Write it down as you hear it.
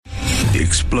the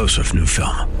explosive new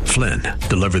film, Flynn,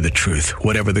 Deliver the Truth,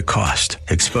 Whatever the Cost,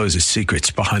 exposes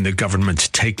secrets behind the government's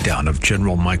takedown of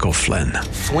General Michael Flynn.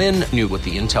 Flynn knew what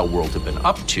the intel world had been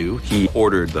up to. He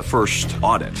ordered the first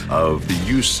audit of the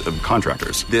use of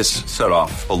contractors. This set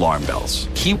off alarm bells.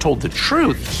 He told the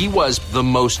truth. He was the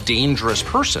most dangerous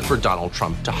person for Donald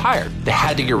Trump to hire. They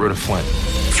had to get rid of Flynn.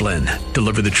 Flynn,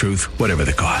 Deliver the Truth, Whatever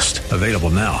the Cost. Available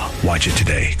now. Watch it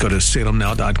today. Go to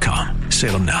salemnow.com.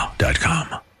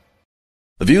 salemnow.com.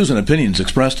 The views and opinions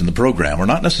expressed in the program are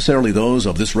not necessarily those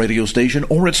of this radio station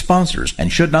or its sponsors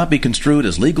and should not be construed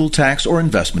as legal, tax, or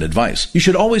investment advice. You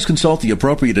should always consult the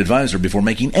appropriate advisor before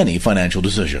making any financial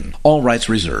decision. All rights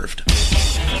reserved.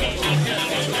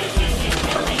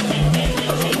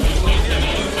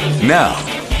 Now,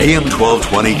 AM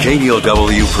 1220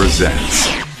 KNELW presents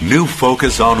New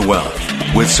Focus on Wealth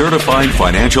with certified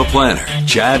financial planner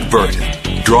Chad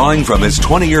Burton, drawing from his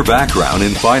 20-year background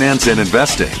in finance and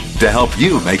investing to help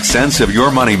you make sense of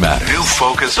your money matters. New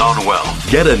Focus on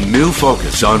Wealth. Get a new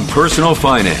focus on personal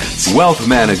finance, wealth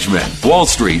management, Wall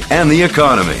Street, and the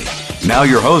economy. Now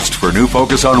your host for New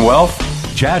Focus on Wealth,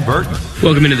 Chad Burton.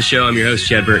 Welcome into the show. I'm your host,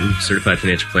 Chad Burton, certified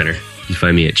financial planner. You can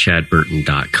find me at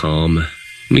chadburton.com. I'm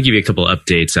going to give you a couple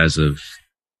updates as of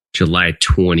July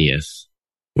 20th.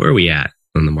 Where are we at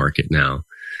on the market now?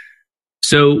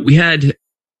 So we had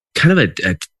kind of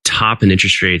a top in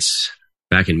interest rates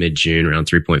back in mid-June, around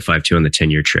 3.52 on the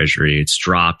 10-year Treasury. It's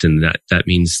dropped, and that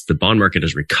means the bond market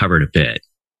has recovered a bit. At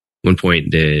one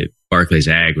point, the Barclays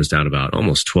Ag was down about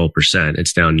almost 12%.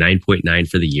 It's down 9.9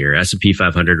 for the year. S&P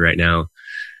 500 right now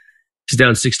is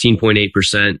down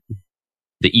 16.8%.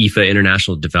 The EFA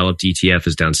International Developed ETF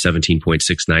is down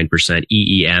 17.69%.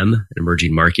 EEM, an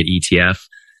emerging market ETF,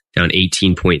 down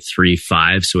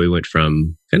 18.35. So we went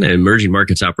from kind of emerging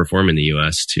markets outperforming the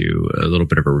U.S. to a little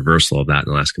bit of a reversal of that in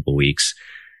the last couple of weeks.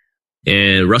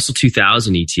 And Russell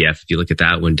 2000 ETF, if you look at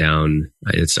that one down,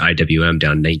 it's IWM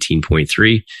down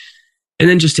 19.3. And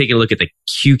then just taking a look at the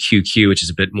QQQ, which is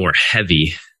a bit more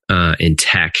heavy in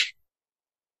tech.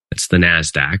 That's the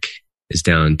NASDAQ, is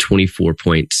down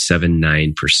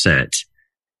 24.79%.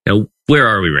 Now, where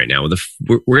are we right now?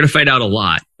 We're going to find out a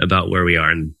lot about where we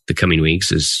are in the coming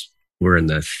weeks as we're in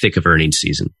the thick of earnings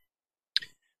season.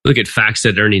 Look at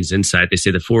FactSet Earnings Insight. They say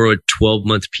the forward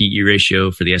 12-month PE ratio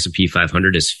for the S&P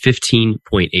 500 is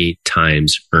 15.8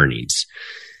 times earnings.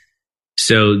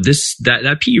 So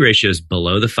that PE ratio is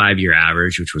below the 5-year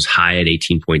average, which was high at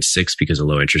 18.6 because of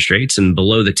low interest rates, and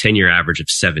below the 10-year average of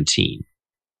 17.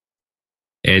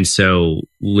 And so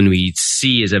when we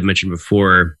see, as I've mentioned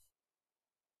before,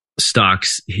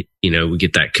 stocks, we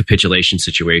get that capitulation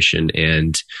situation,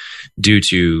 and due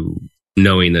to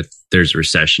knowing that there's a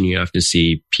recession, you often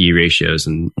see PE ratios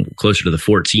and closer to the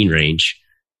 14 range.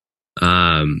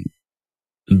 But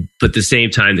at the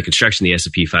same time, the construction of the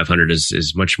S&P 500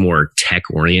 is much more tech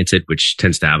oriented, which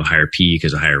tends to have a higher PE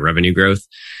because of higher revenue growth.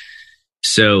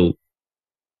 So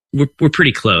we're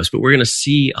pretty close, but we're going to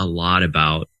see a lot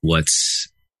about what's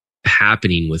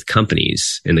happening with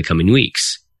companies in the coming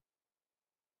weeks.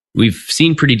 We've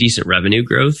seen pretty decent revenue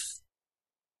growth.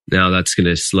 Now that's going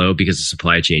to slow because of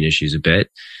supply chain issues a bit.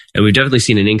 And we've definitely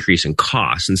seen an increase in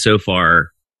costs. And so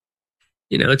far,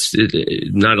 it's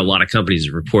not a lot of companies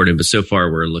have reported, but so far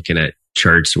we're looking at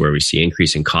charts where we see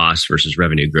increase in costs versus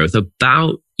revenue growth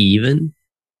about even.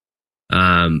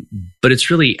 But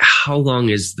it's really, how long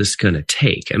is this going to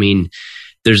take? I mean,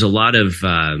 there's a lot of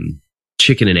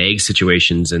chicken and egg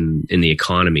situations in the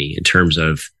economy in terms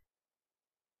of,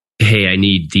 hey, I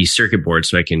need these circuit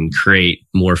boards so I can create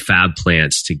more fab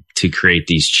plants to create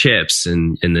these chips.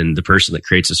 And then the person that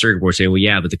creates the circuit board saying, well,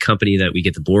 yeah, but the company that we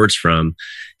get the boards from,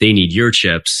 they need your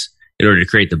chips in order to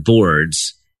create the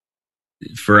boards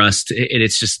for us. And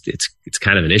it's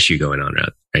kind of an issue going on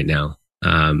right now.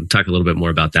 Talk a little bit more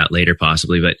about that later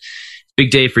possibly, but big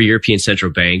day for European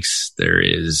central banks. There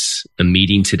is a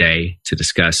meeting today to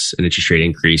discuss an interest rate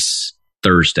increase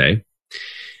Thursday.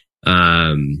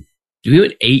 We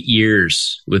went 8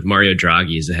 years with Mario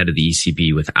Draghi as the head of the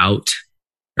ECB without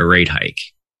a rate hike.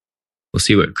 We'll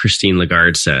see what Christine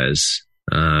Lagarde says.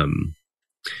 Now,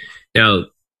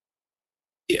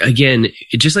 again,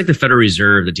 just like the Federal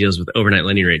Reserve that deals with overnight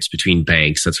lending rates between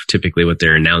banks, that's typically what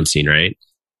they're announcing, right?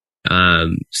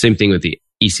 Same thing with the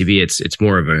ECB. It's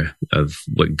more of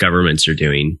what governments are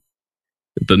doing.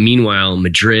 But meanwhile,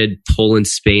 Madrid, Poland,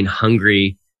 Spain,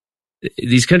 Hungary,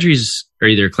 these countries are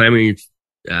either clamoring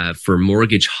for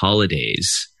mortgage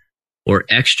holidays or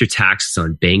extra taxes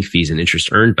on bank fees and interest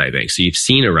earned by banks. So you've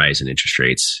seen a rise in interest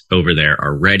rates over there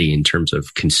already in terms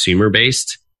of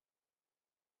consumer-based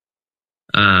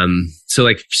So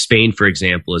like Spain, for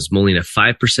example, is mulling a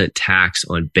 5% tax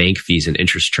on bank fees and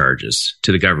interest charges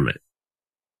to the government.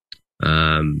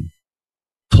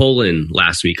 Poland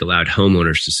last week allowed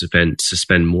homeowners to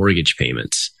suspend mortgage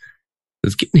payments.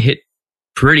 It's getting hit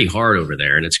pretty hard over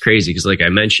there. And it's crazy because, like I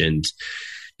mentioned,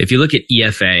 if you look at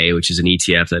EFA, which is an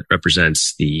ETF that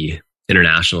represents the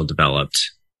international developed,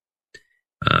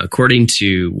 according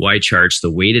to YCharts,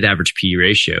 the weighted average PE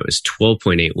ratio is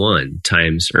 12.81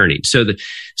 times earnings. So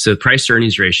the price to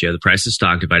earnings ratio, the price of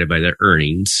stock divided by the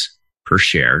earnings per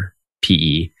share,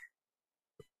 PE,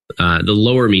 the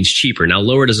lower means cheaper. Now,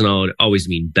 lower doesn't always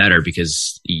mean better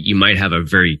because you might have a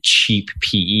very cheap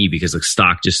PE because the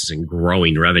stock just isn't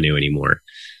growing revenue anymore.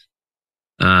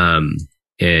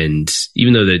 And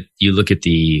even though that you look at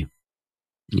the,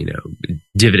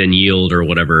 dividend yield or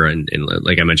whatever, and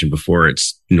like I mentioned before,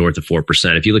 it's north of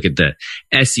 4%. If you look at the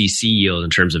SEC yield in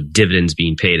terms of dividends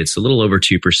being paid, it's a little over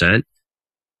 2%.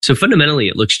 So fundamentally,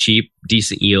 it looks cheap,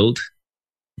 decent yield,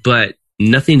 but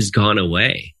nothing's gone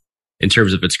away in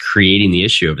terms of it's creating the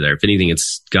issue over there. If anything,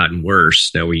 it's gotten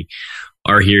worse. Now we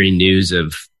are hearing news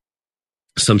of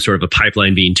some sort of a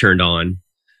pipeline being turned on,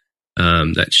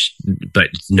 but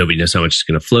nobody knows how much is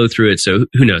going to flow through it. So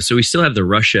who knows? So we still have the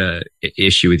Russia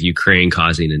issue with Ukraine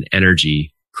causing an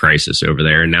energy crisis over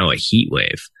there, and now a heat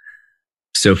wave.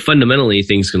 So fundamentally,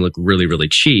 things can look really, really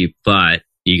cheap, but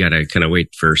you got to kind of wait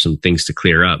for some things to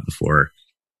clear up before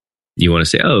you want to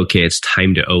say, oh, okay, it's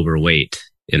time to overweight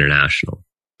international.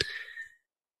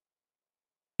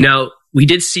 Now, we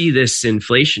did see this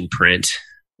inflation print,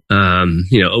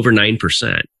 over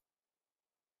 9%.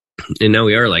 And now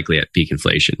we are likely at peak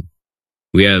inflation.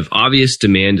 We have obvious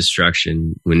demand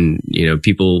destruction when,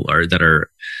 people that are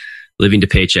living to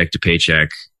paycheck,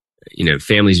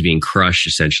 families being crushed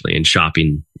essentially and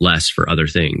shopping less for other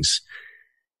things.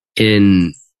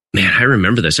 And man, I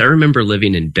remember this. I remember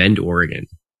living in Bend, Oregon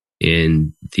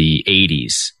in the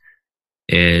 80s.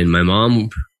 And my mom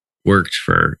worked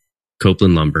for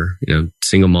Copeland Lumber,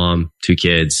 single mom, 2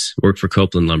 kids, worked for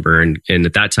Copeland Lumber. And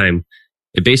at that time,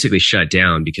 it basically shut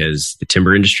down because the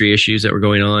timber industry issues that were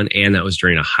going on, and that was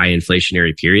during a high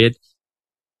inflationary period.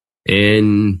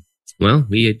 And, well,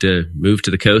 we had to move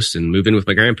to the coast and move in with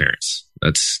my grandparents.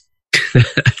 That's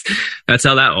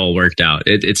how that all worked out.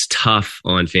 It's tough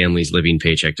on families living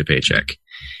paycheck to paycheck.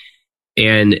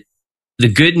 And the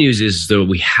good news is, though,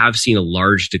 we have seen a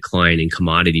large decline in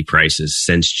commodity prices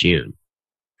since June.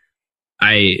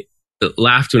 I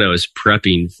laughed when I was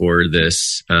prepping for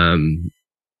this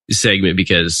segment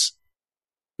because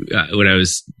I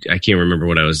can't remember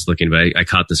what I was looking, but I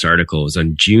caught this article. It was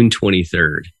on June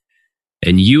 23rd.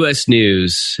 And US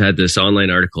News had this online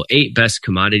article, 8 best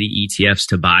commodity ETFs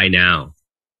to buy now.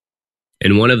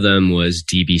 And one of them was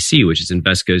DBC, which is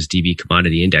Invesco's DB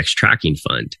Commodity Index Tracking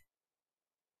Fund.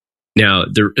 Now,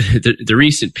 the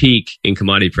recent peak in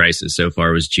commodity prices so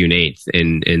far was June 8th,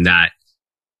 and that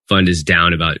fund is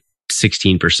down about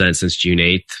 16% since June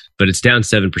 8th, but it's down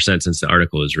 7% since the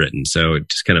article was written. So it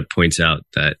just kind of points out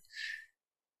that,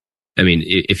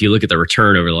 if you look at the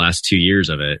return over the last 2 years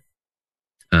of it,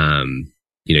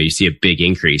 you see a big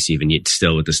increase even yet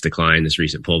still with this decline, this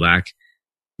recent pullback.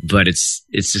 But it's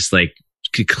just like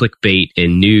clickbait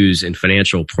and news and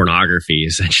financial pornography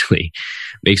essentially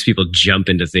makes people jump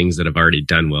into things that have already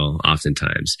done well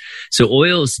oftentimes. So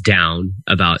oil is down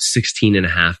about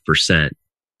 16.5%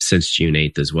 since June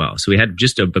 8th as well. So we had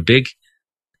just a big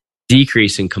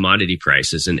decrease in commodity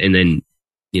prices. And then,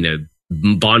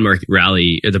 bond market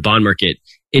rally, or the bond market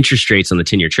interest rates on the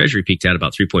 10-year treasury peaked out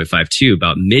about 3.52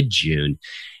 about mid-June.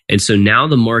 And so now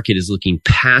the market is looking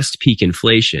past peak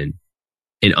inflation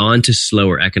and on to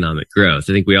slower economic growth.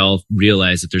 I think we all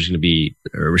realize that there's going to be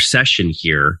a recession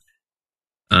here.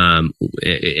 And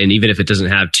even if it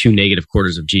doesn't have 2 negative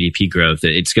quarters of GDP growth,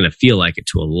 it's going to feel like it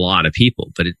to a lot of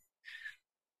people. But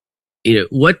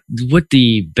what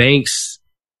the banks,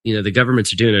 the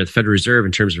governments are doing, or the Federal Reserve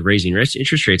in terms of raising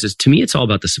interest rates, is, to me, it's all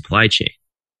about the supply chain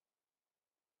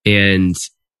and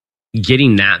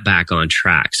getting that back on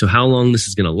track. So how long this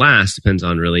is going to last depends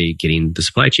on really getting the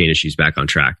supply chain issues back on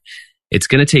track. It's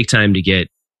going to take time to get,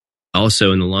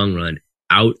 also in the long run,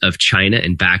 out of China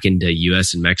and back into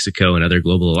US and Mexico and other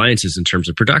global alliances in terms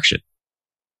of production.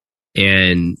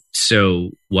 And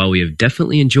so while we have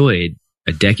definitely enjoyed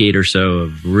a decade or so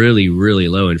of really, really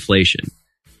low inflation,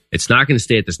 it's not going to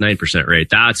stay at this 9% rate,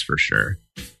 that's for sure.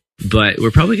 But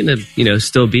we're probably going to,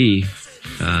 still be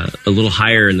a little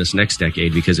higher in this next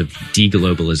decade because of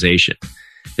deglobalization.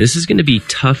 This is going to be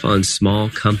tough on small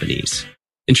companies.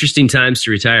 Interesting times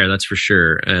to retire, that's for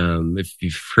sure. If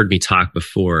you've heard me talk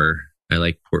before, I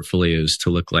like portfolios to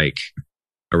look like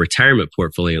a retirement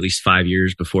portfolio at least 5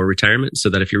 years before retirement, so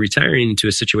that if you're retiring into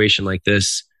a situation like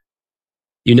this,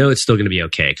 you know it's still going to be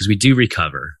okay, because we do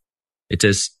recover. It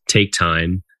does take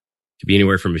time. It could be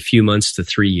anywhere from a few months to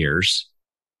 3 years.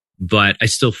 But I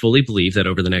still fully believe that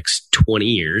over the next 20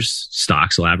 years,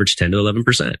 stocks will average 10 to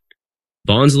 11%.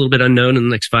 Bonds a little bit unknown in the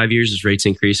next 5 years as rates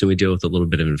increase and we deal with a little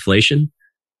bit of inflation.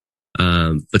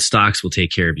 But stocks will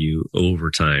take care of you over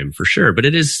time for sure. But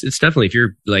it's definitely, if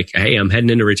you're like, hey, I'm heading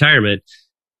into retirement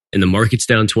and the market's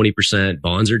down 20%,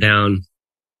 bonds are down,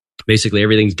 basically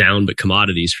everything's down but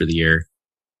commodities for the year.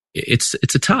 It's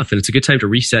a tough, and it's a good time to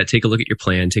reset, take a look at your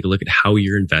plan, take a look at how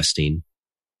you're investing,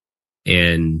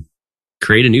 and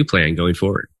create a new plan going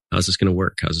forward. How's this going to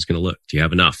work? How's this going to look? Do you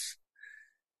have enough?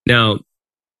 Now,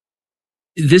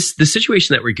 the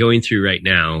situation that we're going through right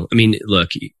now, I mean, look,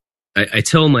 I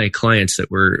tell my clients that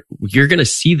you're going to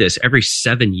see this every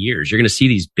 7 years. You're going to see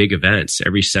these big events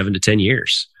every 7 to 10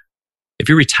 years. If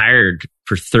you're retired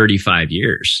for 35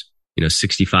 years,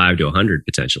 65 to 100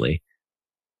 potentially,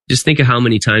 just think of how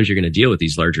many times you're going to deal with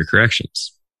these larger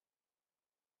corrections.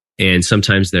 And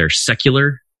sometimes they're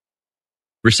secular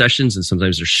recessions and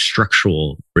sometimes they're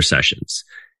structural recessions.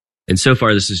 And so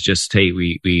far, this is just, hey,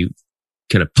 we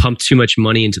kind of pumped too much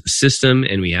money into the system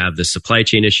and we have the supply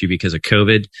chain issue because of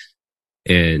COVID.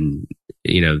 And,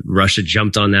 Russia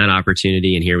jumped on that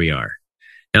opportunity and here we are.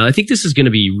 Now, I think this is going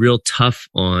to be real tough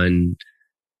on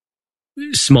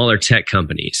smaller tech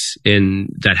companies and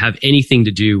that have anything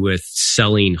to do with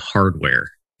selling hardware.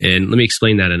 And let me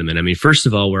explain that in a minute. I mean, first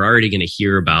of all, we're already going to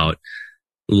hear about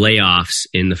layoffs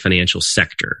in the financial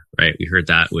sector, right? We heard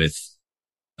that with,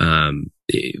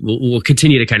 we'll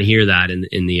continue to kind of hear that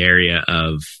in the area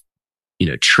of,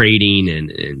 trading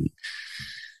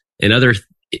and other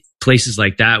places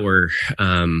like that where,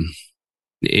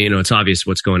 it's obvious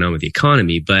what's going on with the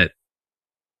economy. But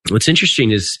what's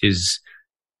interesting is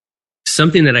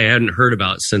something that I hadn't heard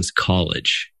about since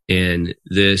college, and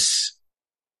this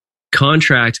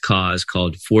contract clause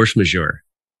called force majeure.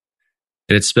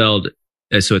 And it's spelled,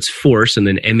 so it's force and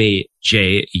then MAJEURE.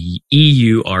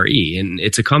 And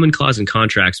it's a common clause in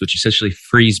contracts which essentially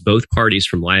frees both parties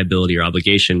from liability or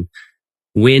obligation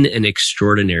when an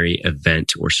extraordinary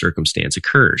event or circumstance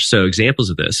occurs. So examples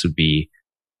of this would be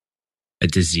a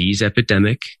disease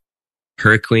epidemic,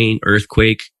 hurricane,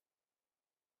 earthquake,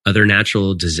 other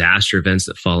natural disaster events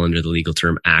that fall under the legal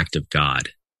term act of God.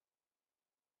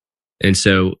 And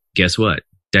so guess what?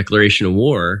 Declaration of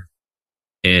war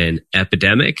and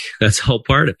epidemic, that's all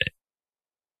part of it.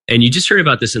 And you just heard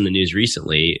about this in the news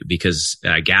recently because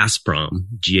Gazprom,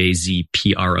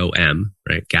 Gazprom,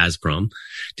 right? Gazprom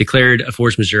declared a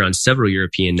force majeure on several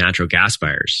European natural gas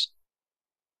buyers,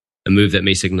 a move that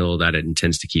may signal that it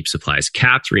intends to keep supplies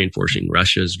capped, reinforcing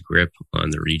Russia's grip on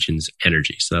the region's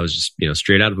energy. So that was just,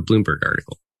 straight out of a Bloomberg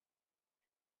article.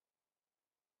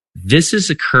 This is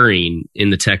occurring in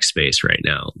the tech space right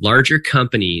now. Larger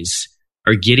companies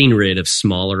are getting rid of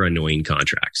smaller, annoying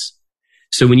contracts.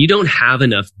 So when you don't have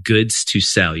enough goods to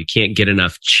sell, you can't get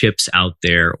enough chips out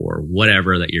there or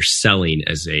whatever that you're selling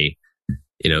as a,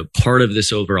 part of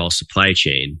this overall supply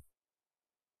chain.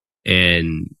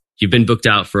 And you've been booked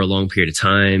out for a long period of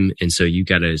time. And so you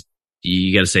gotta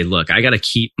say, look, I gotta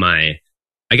keep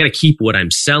what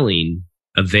I'm selling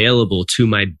available to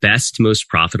my best, most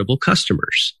profitable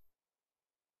customers.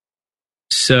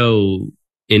 So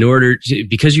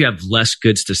because you have less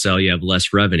goods to sell, you have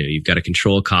less revenue. You've got to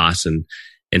control costs and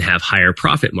have higher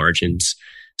profit margins.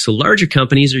 So larger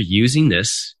companies are using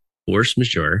this force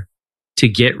majeure to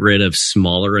get rid of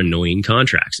smaller, annoying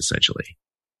contracts, essentially.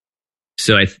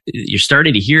 So you're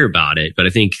starting to hear about it, but I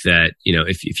think that,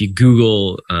 if you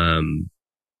Google,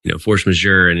 force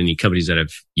majeure and any companies that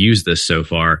have used this so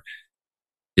far,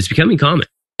 it's becoming common.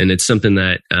 And it's something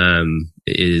that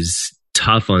is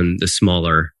tough on the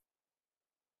smaller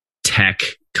tech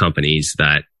companies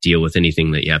that deal with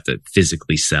anything that you have to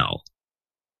physically sell,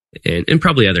 and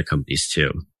probably other companies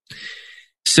too.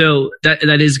 So that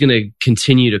is going to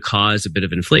continue to cause a bit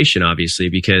of inflation, obviously,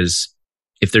 because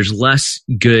if there's less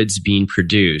goods being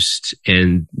produced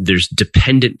and there's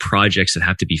dependent projects that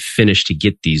have to be finished to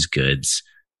get these goods,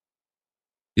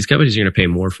 these companies are going to pay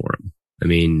more for them. I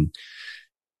mean,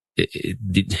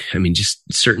 just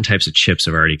certain types of chips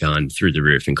have already gone through the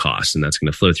roof in cost, and that's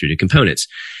going to flow through to components.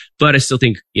 But I still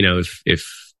think,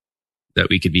 if that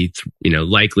we could be,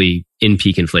 likely in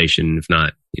peak inflation, if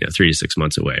not, 3 to 6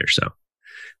 months away or so.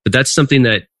 But that's something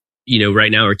that,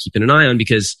 right now we're keeping an eye on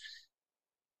because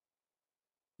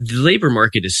the labor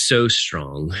market is so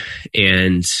strong,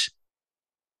 and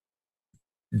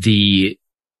the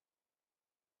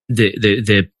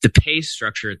the pay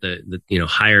structure at the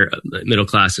higher middle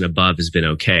class and above has been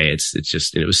okay. It's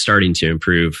just, it was starting to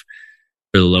improve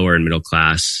for the lower and middle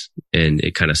class, and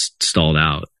it kind of stalled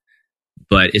out.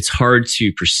 But it's hard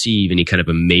to perceive any kind of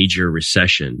a major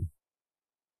recession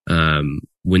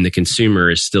when the consumer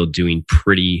is still doing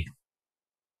pretty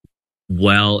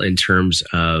well in terms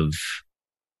of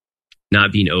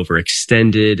not being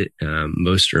overextended.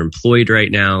 Most are employed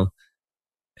right now.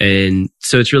 And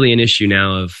so it's really an issue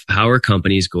now of how are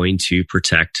companies going to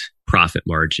protect profit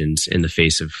margins in the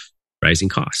face of rising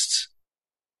costs?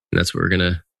 And that's what we're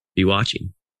going to be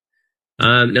watching.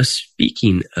 Now,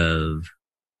 speaking of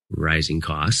rising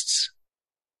costs,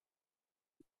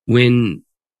 when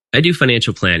I do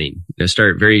financial planning, I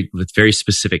start with very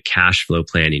specific cash flow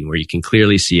planning where you can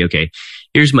clearly see, okay,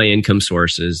 here's my income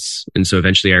sources. And so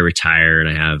eventually I retire and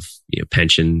I have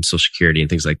pension, Social Security and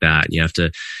things like that. And you have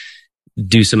to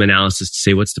do some analysis to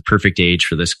say what's the perfect age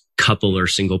for this couple or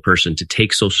single person to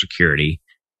take Social Security.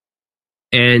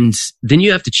 And then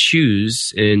you have to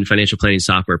choose in financial planning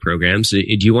software programs, do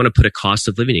you want to put a cost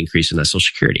of living increase in that Social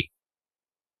Security?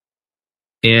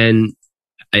 And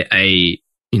I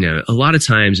a lot of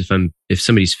times if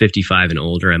somebody's 55 and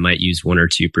older, I might use 1 or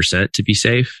 2% to be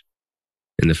safe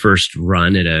in the first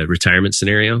run at a retirement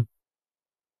scenario.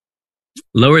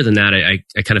 Lower than that,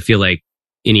 I kind of feel like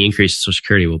any increase in Social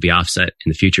Security will be offset in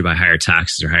the future by higher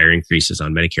taxes or higher increases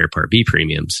on Medicare Part B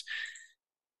premiums.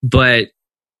 But,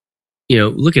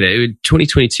 look at it. In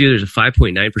 2022, there's a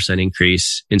 5.9%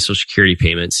 increase in Social Security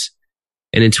payments.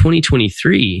 And in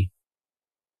 2023,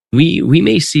 we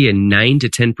may see a 9 to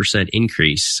 10%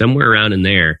 increase somewhere around in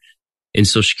there in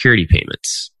Social Security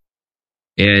payments.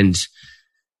 And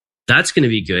that's going to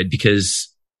be good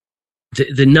because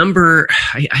the number,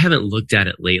 I haven't looked at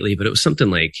it lately, but it was something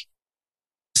like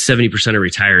 70% of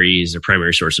retirees, their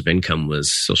primary source of income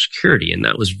was Social Security. And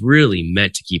that was really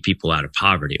meant to keep people out of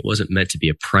poverty. It wasn't meant to be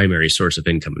a primary source of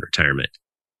income in retirement.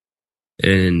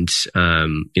 And,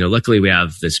 luckily we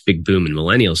have this big boom in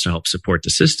millennials to help support the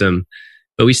system,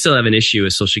 but we still have an issue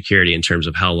with Social Security in terms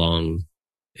of how long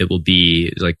it will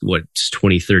be, like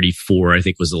 2034, I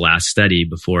think was the last study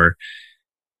before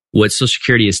what Social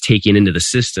Security is taking into the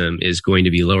system is going to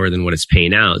be lower than what it's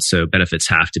paying out. So benefits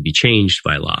have to be changed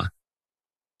by law.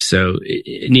 So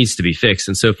it needs to be fixed.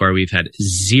 And so far we've had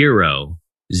zero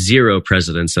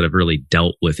presidents that have really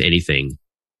dealt with anything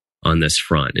on this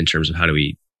front in terms of how do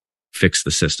we fix the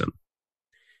system.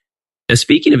 Now,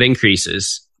 speaking of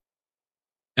increases,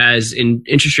 as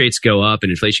interest rates go up and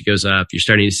inflation goes up, you're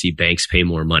starting to see banks pay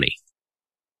more money.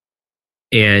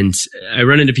 And I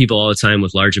run into people all the time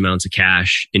with large amounts of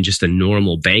cash in just a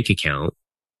normal bank account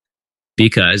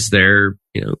because they're,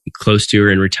 close to or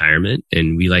in retirement.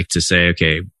 And we like to say,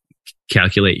 okay,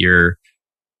 calculate your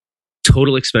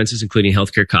total expenses, including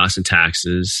healthcare costs and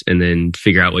taxes, and then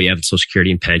figure out what you have in Social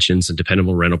Security and pensions and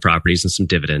dependable rental properties and some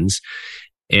dividends.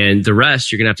 And the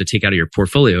rest, you're going to have to take out of your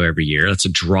portfolio every year. That's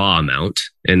a draw amount.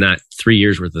 And that 3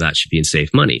 years worth of that should be in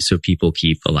safe money. So people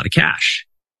keep a lot of cash.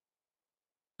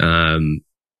 And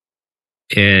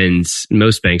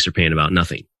most banks are paying about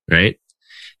nothing, right?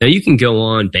 Now you can go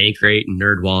on Bankrate and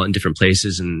NerdWallet in different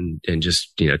places and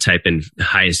just, type in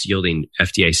highest yielding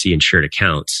FDIC insured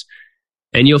accounts.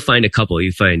 And you'll find a couple.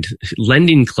 You find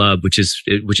Lending Club, which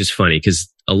is funny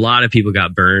because a lot of people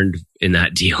got burned in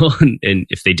that deal. And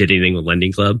if they did anything with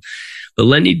Lending Club, the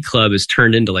Lending Club has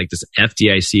turned into like this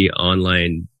FDIC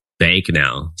online bank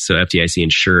now. So FDIC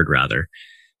insured rather.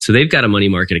 So they've got a money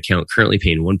market account currently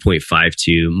paying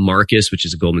 1.52. Marcus, which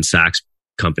is a Goldman Sachs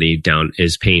company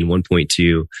is paying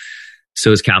 1.2.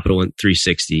 So is Capital One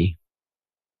 360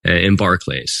 and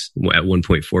Barclays at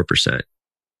 1.4%.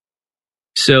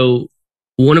 So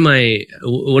one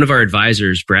of our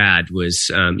advisors, Brad,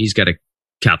 he's got a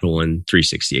Capital One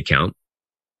 360 account,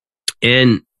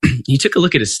 and he took a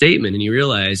look at his statement and he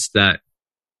realized that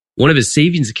one of his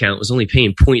savings account was only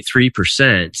paying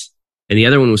 0.3%. And the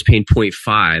other one was paying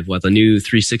 0.5, while the new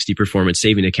 360 performance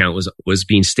saving account was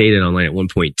being stated online at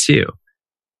 1.2.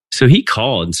 So he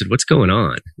called and said, "What's going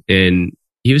on?" And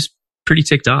he was pretty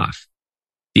ticked off.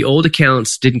 The old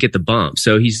accounts didn't get the bump.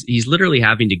 So he's literally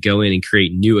having to go in and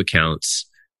create new accounts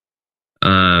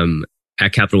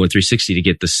at Capital One 360 to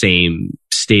get the same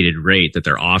stated rate that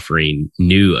they're offering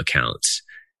new accounts.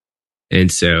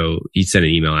 And so he sent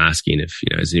an email asking if,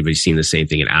 has anybody seen the same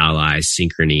thing at Ally,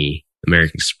 Synchrony,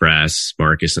 American Express,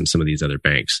 Marcus, and some of these other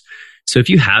banks. So if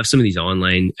you have some of these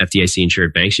online FDIC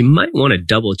insured banks, you might want to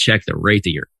double check the rate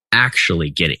that you're actually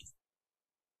getting,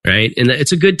 right? And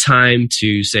it's a good time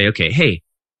to say, okay, hey,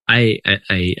 I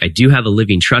do have a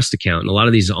living trust account. And a lot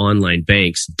of these online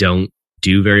banks don't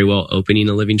do very well opening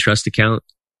a living trust account.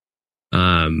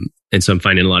 And so I'm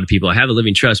finding a lot of people have a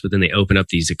living trust, but then they open up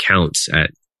these accounts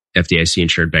at FDIC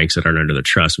insured banks that aren't under the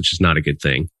trust, which is not a good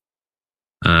thing.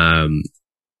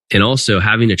 And also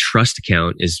having a trust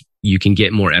account is you can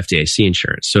get more FDIC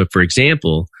insurance. So for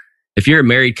example, if you're a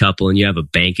married couple and you have a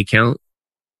bank account,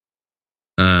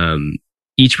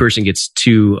 each person gets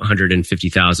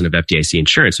 $250,000 of FDIC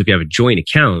insurance. So if you have a joint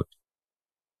account,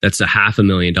 that's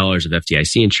 $500,000 of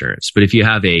FDIC insurance. But if you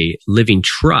have a living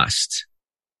trust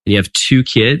and you have 2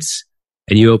 kids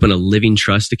and you open a living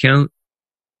trust account,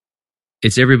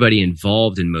 it's everybody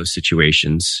involved in most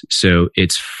situations. So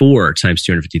it's 4 times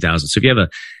 250,000. So if you have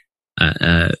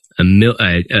a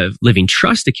living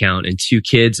trust account and 2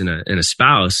 kids and a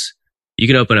spouse, you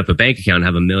can open up a bank account and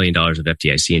have $1 million of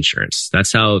FDIC insurance.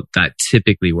 That's how that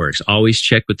typically works. Always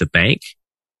check with the bank,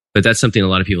 but that's something a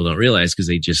lot of people don't realize because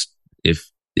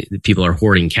if people are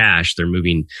hoarding cash, they're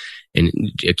moving and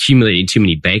accumulating too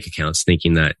many bank accounts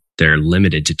thinking that they're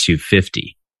limited to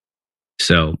 250.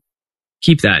 So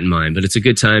keep that in mind, but it's a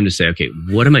good time to say, okay,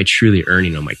 what am I truly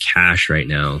earning on my cash right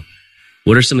now?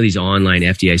 What are some of these online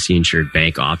FDIC insured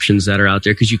bank options that are out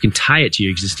there? Because you can tie it to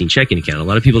your existing checking account. A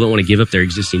lot of people don't want to give up their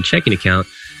existing checking account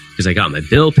because I got my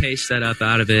bill pay set up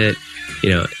out of it,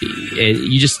 and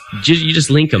you just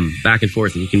link them back and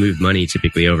forth, and you can move money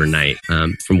typically overnight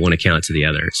from one account to the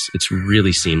other. It's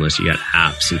really seamless. You got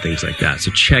apps and things like that.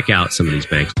 So check out some of these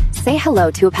banks. Say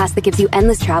hello to a pass that gives you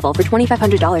endless travel for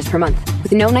 $2,500 per month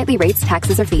with no nightly rates,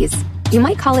 taxes, or fees. You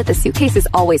might call it the suitcase is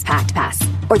always packed pass,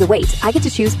 or the wait, I get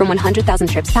to choose from 100,000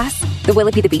 trips pass, the will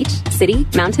it be the beach, city,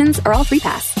 mountains, or all 3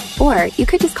 pass. Or you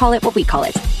could just call it what we call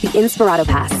it, the Inspirato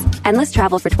Pass. Endless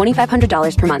travel for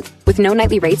 $2,500 per month with no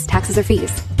nightly rates, taxes, or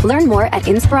fees. Learn more at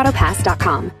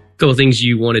inspiratopass.com. A couple of things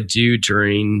you want to do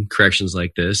during corrections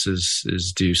like this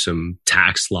is do some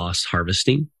tax loss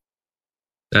harvesting.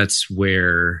 That's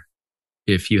where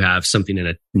if you have something in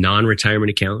a non-retirement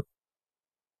account,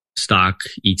 stock,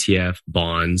 ETF,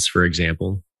 bonds, for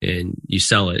example, and you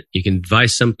sell it, you can buy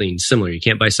something similar. You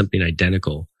can't buy something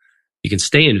identical. You can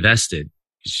stay invested.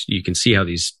 You can see how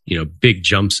these, big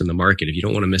jumps in the market, if you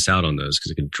don't want to miss out on those,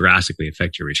 because it can drastically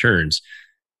affect your returns.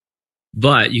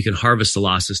 But you can harvest the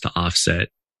losses to offset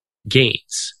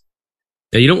gains.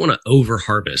 Now, you don't want to over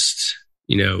harvest.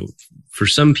 For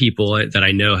some people that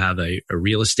I know have a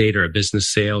real estate or a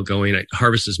business sale going, I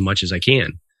harvest as much as I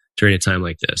can during a time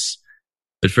like this.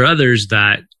 But for others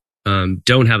that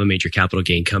don't have a major capital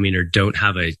gain coming or don't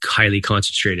have a highly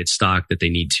concentrated stock that they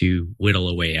need to whittle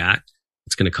away at,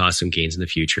 it's going to cause some gains in the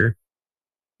future.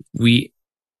 We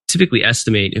typically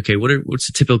estimate, okay, what's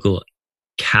the typical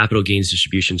capital gains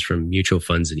distributions from mutual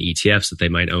funds and ETFs that they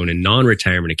might own in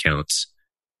non-retirement accounts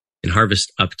and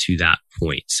harvest up to that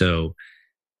point. So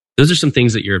those are some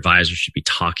things that your advisor should be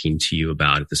talking to you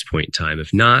about at this point in time.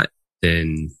 If not,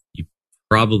 then you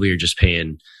probably are just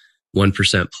paying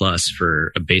 1% plus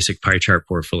for a basic pie chart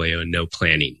portfolio and no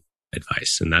planning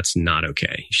advice. And that's not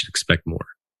okay. You should expect more.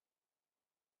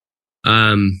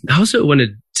 I also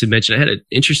wanted to mention, I had an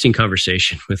interesting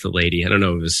conversation with a lady. I don't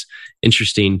know if it was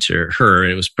interesting to her,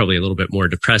 and it was probably a little bit more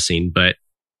depressing, but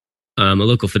a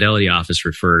local Fidelity office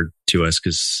referred to us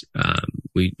because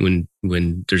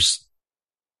when there's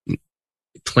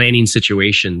planning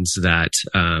situations that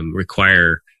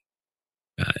require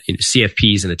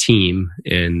CFPs and a team,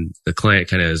 and the client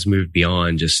kind of has moved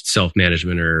beyond just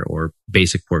self-management or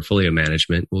basic portfolio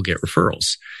management, we'll get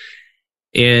referrals.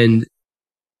 And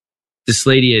this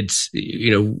lady had,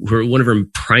 one of her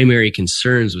primary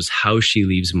concerns was how she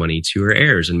leaves money to her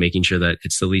heirs and making sure that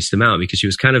it's the least amount, because she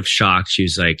was kind of shocked. She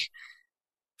was like,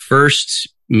 first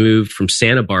moved from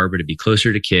Santa Barbara to be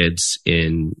closer to kids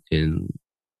in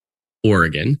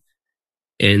Oregon,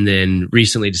 and then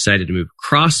recently decided to move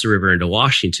across the river into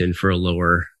Washington for a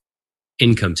lower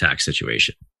income tax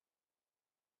situation.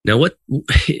 Now,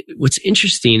 what's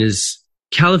interesting is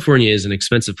California is an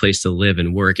expensive place to live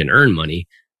and work and earn money,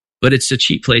 but it's a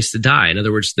cheap place to die. In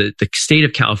other words, the state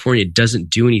of California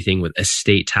doesn't do anything with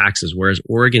estate taxes, whereas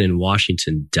Oregon and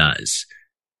Washington does.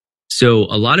 So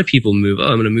a lot of people move,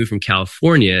 I'm going to move from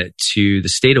California to the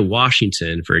state of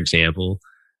Washington, for example,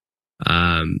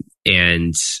 and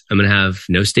I'm going to have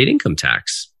no state income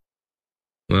tax.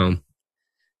 Well,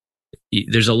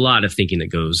 there's a lot of thinking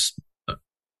that goes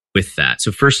with that.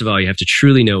 So first of all, you have to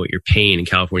truly know what you're paying in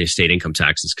California state income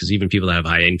taxes, because even people that have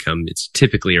high income, it's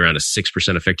typically around a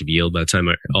 6% effective yield by the time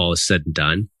all is said and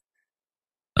done,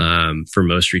 for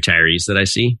most retirees that I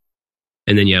see.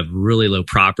 And then you have really low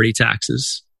property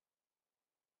taxes.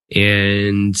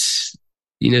 And,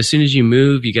 as soon as you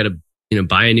move, you got to,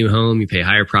 buy a new home, you pay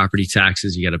higher property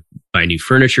taxes, you got to buy new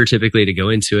furniture typically to go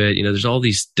into it. There's all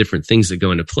these different things that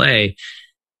go into play.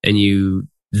 and you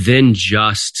then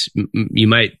you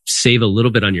might save a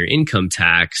little bit on your income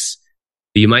tax,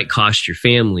 but you might cost your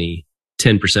family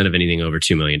 10% of anything over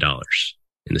 $2 million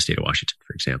in the state of Washington,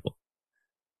 for example.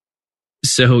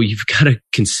 So you've got to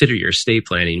consider your estate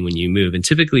planning when you move. And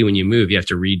typically when you move, you have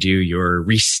to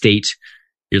restate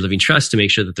your living trust to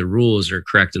make sure that the rules are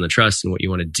correct in the trust and what you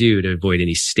want to do to avoid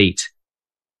any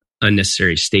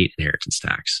unnecessary state inheritance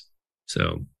tax.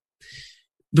 So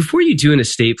before you do an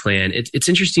estate plan, it's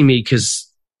interesting to me because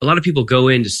a lot of people go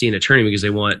in to see an attorney because they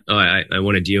want, I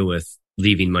want to deal with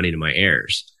leaving money to my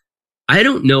heirs. I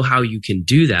don't know how you can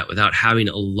do that without having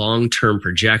a long-term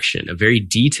projection, a very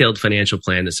detailed financial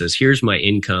plan that says, here's my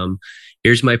income,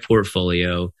 here's my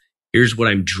portfolio, here's what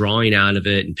I'm drawing out of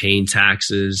it and paying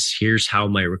taxes, here's how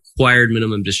my required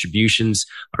minimum distributions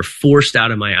are forced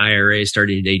out of my IRA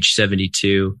starting at age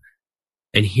 72,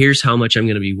 and here's how much I'm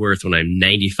going to be worth when I'm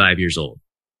 95 years old.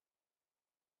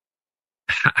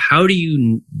 How do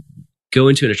you go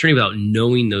into an attorney without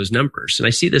knowing those numbers? And I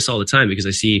see this all the time because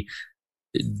I see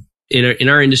in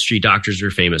our industry, doctors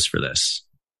are famous for this.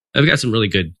 I've got some really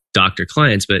good doctor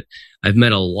clients, but I've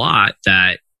met a lot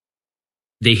that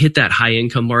they hit that high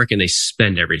income mark and they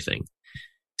spend everything.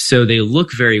 So they look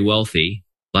very wealthy,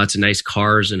 lots of nice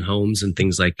cars and homes and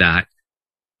things like that.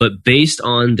 But based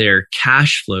on their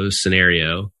cash flow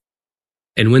scenario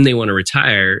and when they want to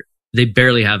retire, they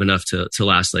barely have enough to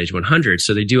last till age 100.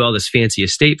 So they do all this fancy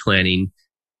estate planning,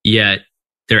 yet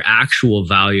their actual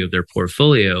value of their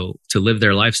portfolio to live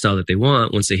their lifestyle that they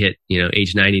want once they hit,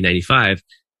 age 90, 95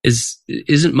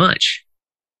 isn't much.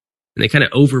 And they kind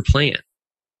of overplan.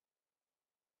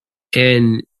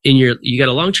 And you got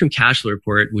a long-term cash flow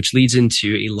report, which leads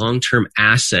into a long-term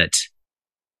asset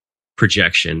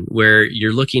projection where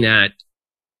you're looking at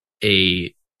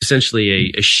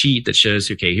essentially a sheet that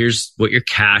shows, okay, here's what your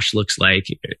cash looks like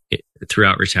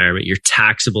throughout retirement, your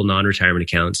taxable non-retirement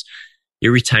accounts,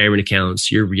 your retirement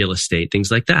accounts, your real estate, things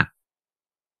like that.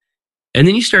 And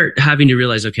then you start having to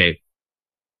realize, okay,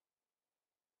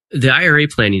 the IRA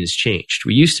planning has changed.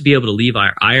 We used to be able to leave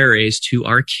our IRAs to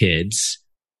our kids,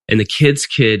 and the kids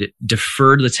could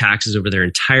defer the taxes over their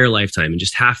entire lifetime and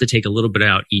just have to take a little bit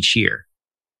out each year.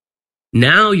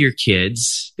 Now your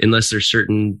kids, unless there's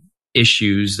certain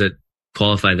issues that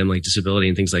qualify them like disability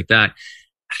and things like that,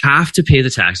 have to pay the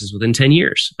taxes within 10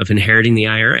 years of inheriting the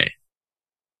IRA.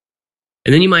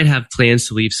 And then you might have plans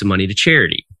to leave some money to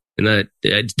charity. And that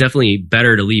it's definitely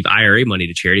better to leave IRA money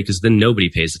to charity because then nobody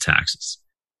pays the taxes.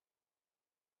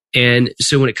 And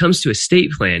so when it comes to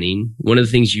estate planning, one of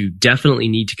the things you definitely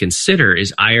need to consider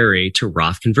is IRA to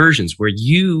Roth conversions, where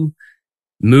you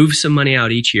move some money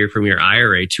out each year from your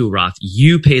IRA to a Roth.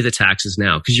 You pay the taxes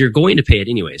now because you're going to pay it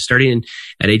anyway. Starting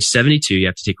at age 72, you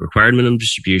have to take required minimum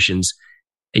distributions,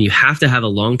 and you have to have a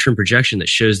long-term projection that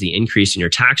shows the increase in your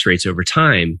tax rates over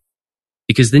time.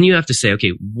 Because then you have to say,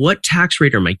 okay, what tax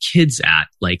rate are my kids at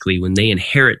likely when they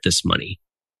inherit this money?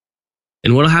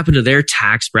 And what will happen to their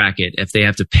tax bracket if they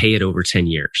have to pay it over 10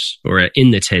 years or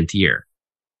in the 10th year?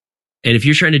 And if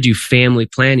you're trying to do family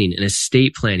planning and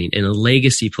estate planning and a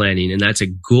legacy planning, and that's a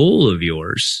goal of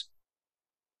yours,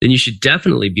 then you should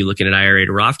definitely be looking at IRA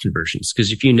to Roth conversions.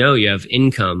 Because if you know you have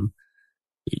income,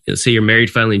 let's say you're married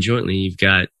filing jointly, you've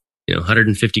got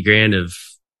 150 grand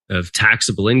of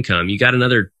taxable income, you got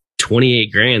another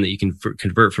 28 grand that you can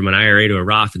convert from an IRA to a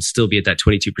Roth and still be at that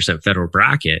 22% federal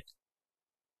bracket.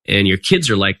 And your kids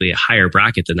are likely a higher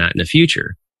bracket than that in the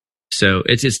future. So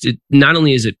not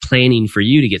only is it planning for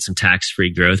you to get some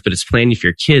tax-free growth, but it's planning for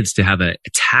your kids to have a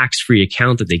tax-free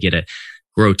account that they get to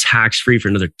grow tax-free for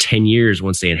another 10 years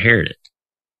once they inherit it.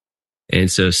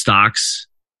 And so stocks,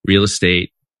 real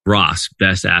estate, Roths,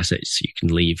 best assets you can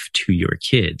leave to your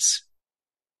kids.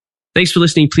 Thanks for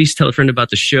listening. Please tell a friend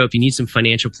about the show. If you need some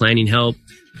financial planning help,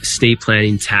 estate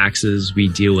planning, taxes, we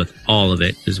deal with all of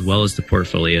it, as well as the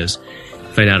portfolios.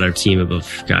 Find out our team of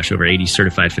over 80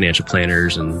 certified financial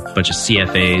planners and a bunch of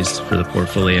CFAs for the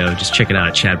portfolio. Just check it out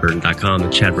at chadburton.com. The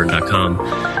chadburton.com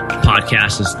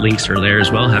podcast links are there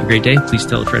as well. Have a great day. Please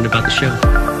tell a friend about the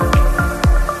show.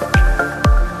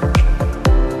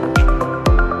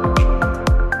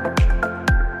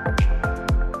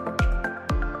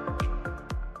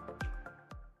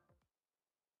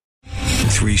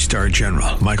 Three-star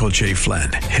General Michael J.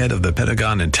 Flynn, head of the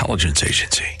Pentagon Intelligence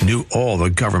Agency, knew all the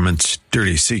government's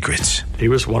dirty secrets. He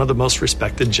was one of the most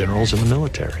respected generals in the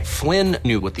military. Flynn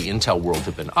knew what the intel world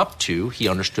had been up to. He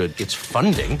understood its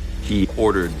funding. He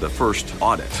ordered the first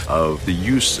audit of the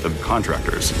use of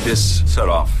contractors. This set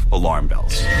off alarm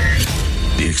bells.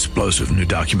 The explosive new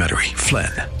documentary,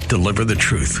 Flynn, deliver the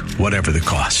truth, whatever the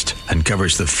cost, and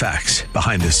covers the facts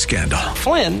behind this scandal.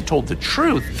 Flynn told the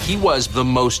truth. He was the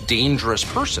most dangerous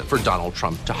person for Donald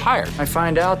Trump to hire. I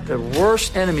find out the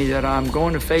worst enemy that I'm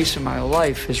going to face in my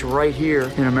life is right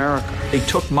here in America. They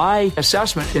took my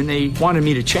assessment and they wanted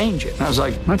me to change it. And I was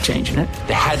like, I'm not changing it.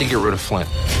 They had to get rid of Flynn.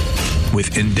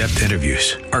 With in-depth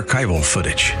interviews, archival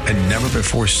footage, and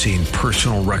never-before-seen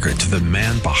personal records of the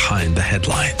man behind the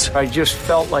headlines. I just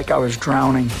felt like I was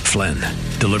drowning. Flynn,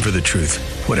 deliver the truth,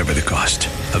 whatever the cost.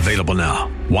 Available now.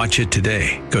 Watch it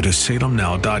today. Go to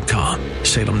salemnow.com.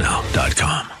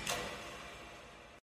 salemnow.com.